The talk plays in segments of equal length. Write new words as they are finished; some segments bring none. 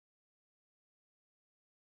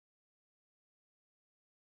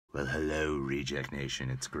Well, hello, Reject Nation.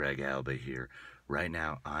 It's Greg Alba here. Right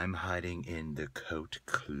now, I'm hiding in the coat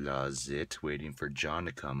closet, waiting for John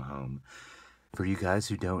to come home. For you guys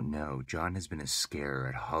who don't know, John has been a scarer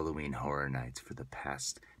at Halloween Horror Nights for the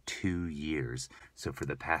past 2 years. So for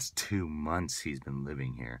the past 2 months he's been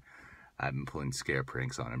living here. I've been pulling scare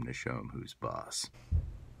pranks on him to show him who's boss.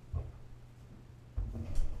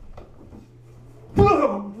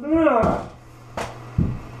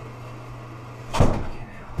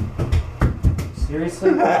 Seriously?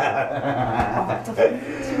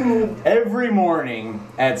 Every morning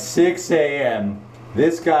at 6 a.m.,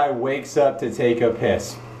 this guy wakes up to take a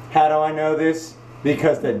piss. How do I know this?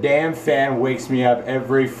 Because the damn fan wakes me up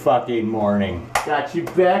every fucking morning. Got you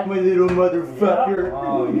back, my little motherfucker. Yep.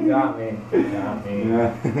 Oh, you got me. You got me.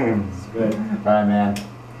 It's good. Alright, man.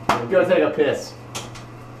 Go take a piss.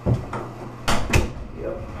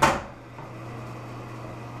 Yep.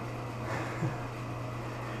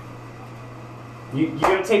 You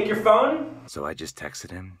gonna take your phone? So I just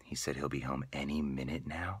texted him. He said he'll be home any minute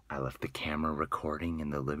now. I left the camera recording in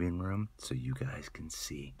the living room so you guys can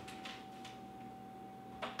see.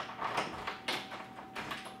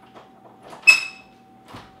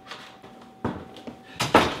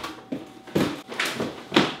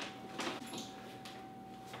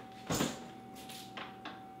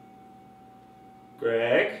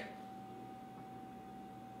 Greg?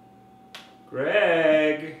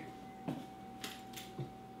 Greg?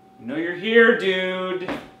 You know you're here, dude.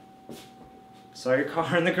 Saw your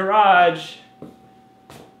car in the garage.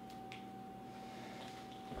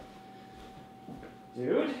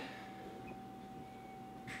 Dude?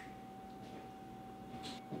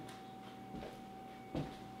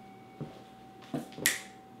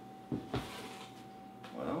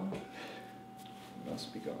 Well, he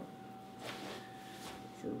must be gone.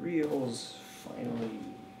 For reals, finally.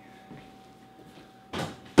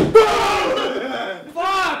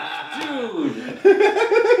 Fuck, dude!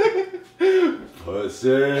 Pussy!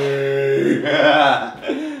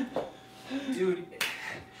 Dude,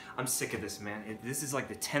 I'm sick of this, man. This is like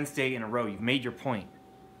the 10th day in a row. You've made your point.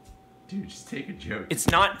 Dude, just take a joke. It's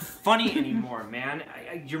not funny anymore, man.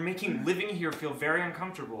 You're making living here feel very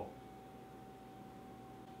uncomfortable.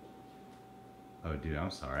 Oh, dude,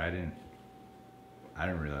 I'm sorry. I didn't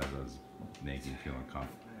realize I was making you feel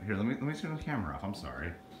uncomfortable. Here, let me turn the camera off. I'm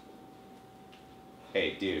sorry.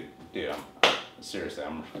 Hey, dude, seriously,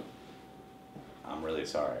 I'm really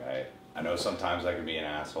sorry. I know sometimes I can be an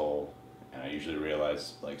asshole, and I usually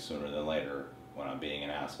realize like sooner than later when I'm being an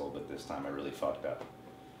asshole, but this time I really fucked up.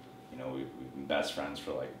 You know, we've been best friends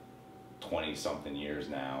for like 20-something years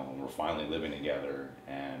now, and we're finally living together,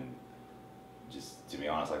 and just to be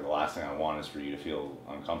honest, like the last thing I want is for you to feel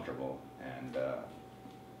uncomfortable, and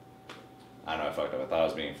I know I fucked up. I thought I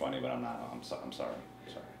was being funny, but I'm not. I'm sorry. Sorry.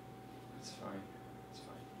 It's fine. It's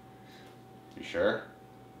fine. You sure?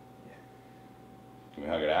 Yeah. Can we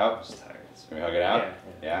hug it out? I'm just tired. Can we hug it out?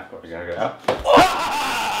 Yeah. Of course. We can hug it out.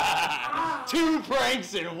 2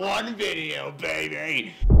 pranks in 1 video,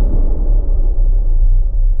 baby!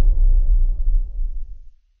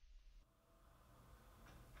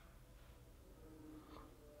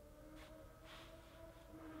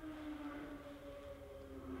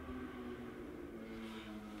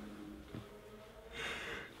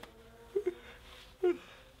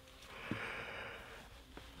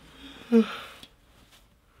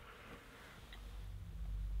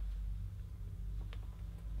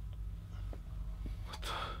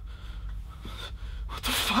 What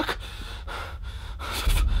the fuck? What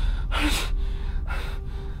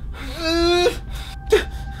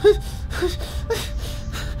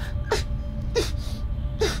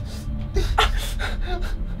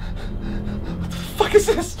the fuck is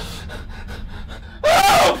this?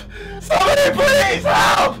 Help! Somebody please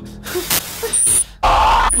help!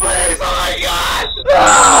 Oh, please, oh my god!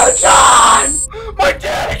 Oh, John! My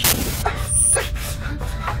dick!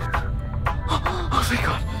 Oh, thank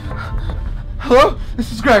god. Hello?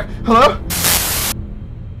 This is Greg. Hello?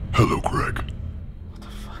 Hello, Greg. What the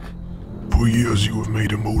fuck? For years you have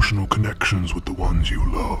made emotional connections with the ones you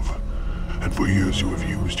love. And for years you have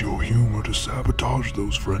used your humor to sabotage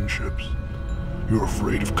those friendships. You're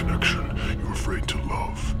afraid of connection. You're afraid to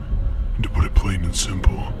love. And to put it plain and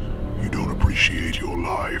simple, you don't appreciate your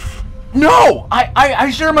life. No!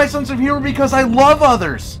 I share my sense of humor because I love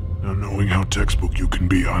others! Now, knowing how textbook you can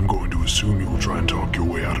be, I'm going to assume you will try and talk your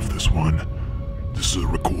way out of this one. This is a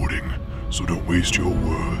recording, so don't waste your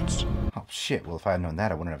words. Oh shit, well if I had known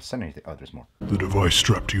that I wouldn't have said anything. Oh, there's more. The device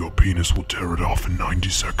strapped to your penis will tear it off in 90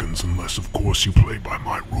 seconds unless of course you play by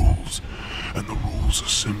my rules. And the rules are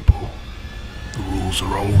simple. The rules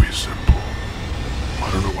are always simple. I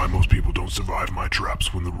don't know why most people don't survive my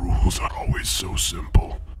traps when the rules are always so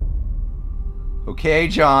simple. Okay,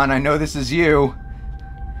 John, I know this is you.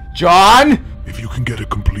 John! If you can get a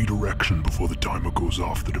complete erection before the timer goes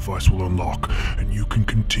off, the device will unlock, and you can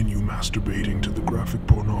continue masturbating to the graphic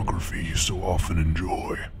pornography you so often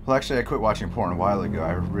enjoy. Well, actually, I quit watching porn a while ago.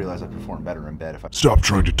 I realized I perform better in bed if I... Stop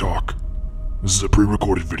trying to talk. This is a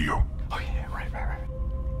pre-recorded video. Oh, yeah, right.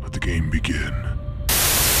 Let the game begin.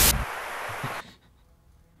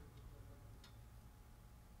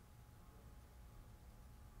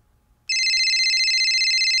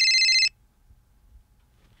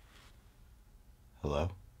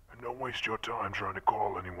 Hello? And don't waste your time trying to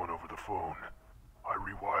call anyone over the phone. I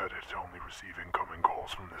rewired it to only receive incoming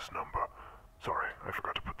calls from this number. Sorry, I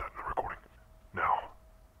forgot to put that in the recording. Now,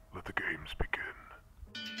 let the games begin.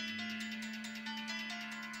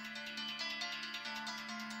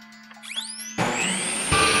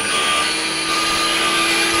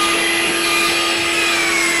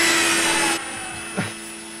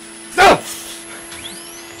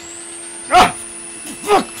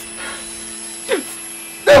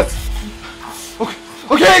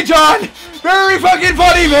 Okay, John! Very fucking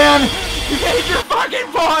funny, man! You made your fucking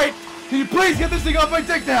point! Can you please get this thing off my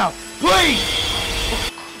dick now? Please!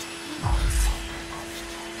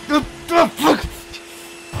 Fuck!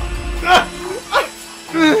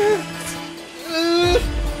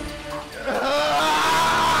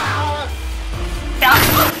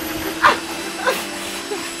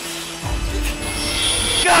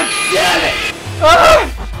 God damn it!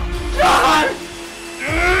 John!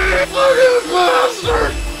 Fucking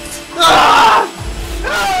bastard!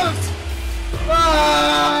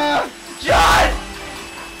 John!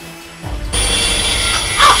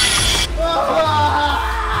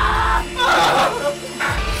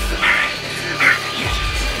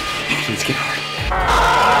 Please get hard.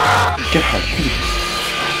 Get hard.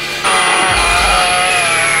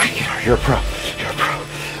 Get hard. You're a pro. You're a pro.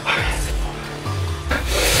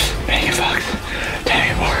 Megan Fox. Tell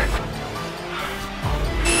me more.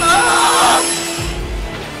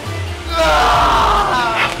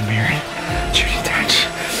 Alan Mirren, Judi Dench,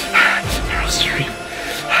 Meryl Streep,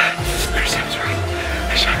 Chris Hemsworth,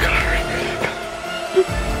 Sean Connery.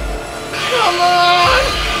 Come on!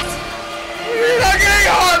 You're not getting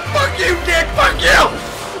hard! Fuck you, Dick! Fuck you!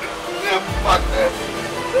 Yeah, fuck this!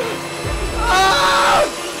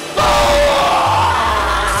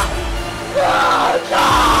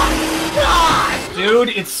 Dude,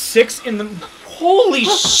 it's 6 in the... Holy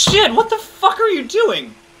shit, what the fuck are you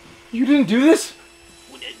doing? You didn't do this?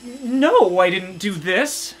 No, I didn't do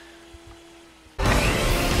this.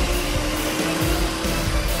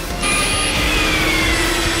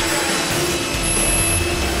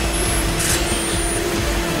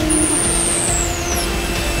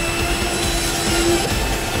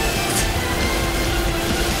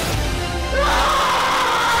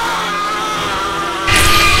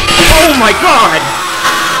 Oh my god!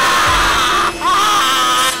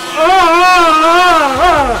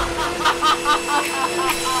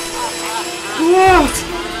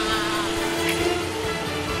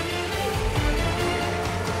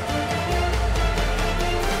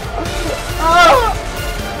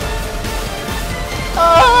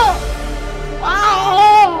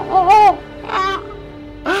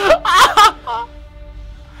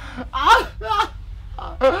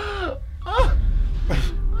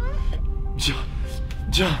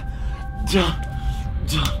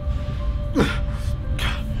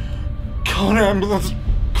 Call an ambulance.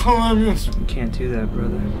 Call an ambulance. You can't do that,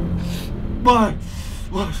 brother. Why?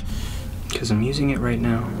 What? Because I'm using it right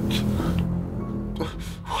now.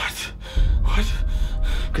 What? What?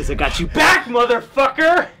 Because I got you back,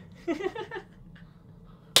 motherfucker!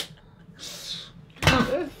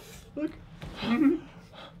 Look.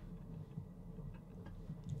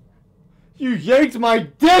 You yanked my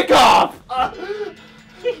dick off!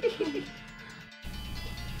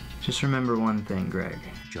 Just remember one thing, Greg.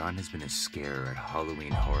 John has been a scarer at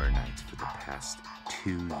Halloween Horror Nights for the past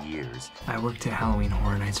 2 years. I worked at Halloween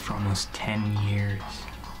Horror Nights for almost 10 years.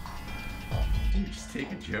 You just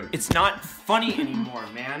take a joke. It's not funny anymore,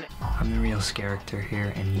 man. I'm the real character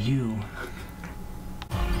here, and you're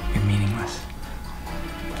meaningless.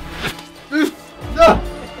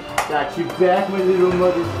 Got you back, my little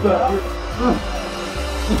motherfucker.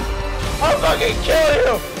 I'll fucking kill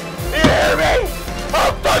you! You hear me?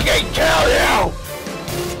 I'll fucking kill you!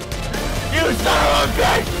 You son of a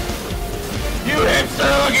bitch! You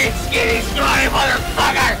hipster-looking, skinny, scrawny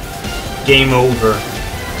motherfucker! Game over.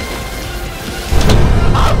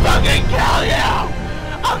 I'll fucking kill you!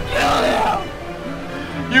 I'll kill you!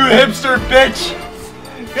 You hipster bitch!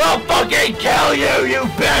 He'll fucking kill you, you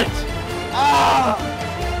bitch!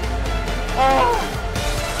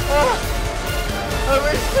 Let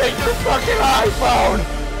me take your fucking iPhone!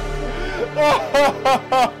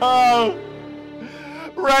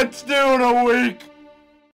 Rent's due in a week!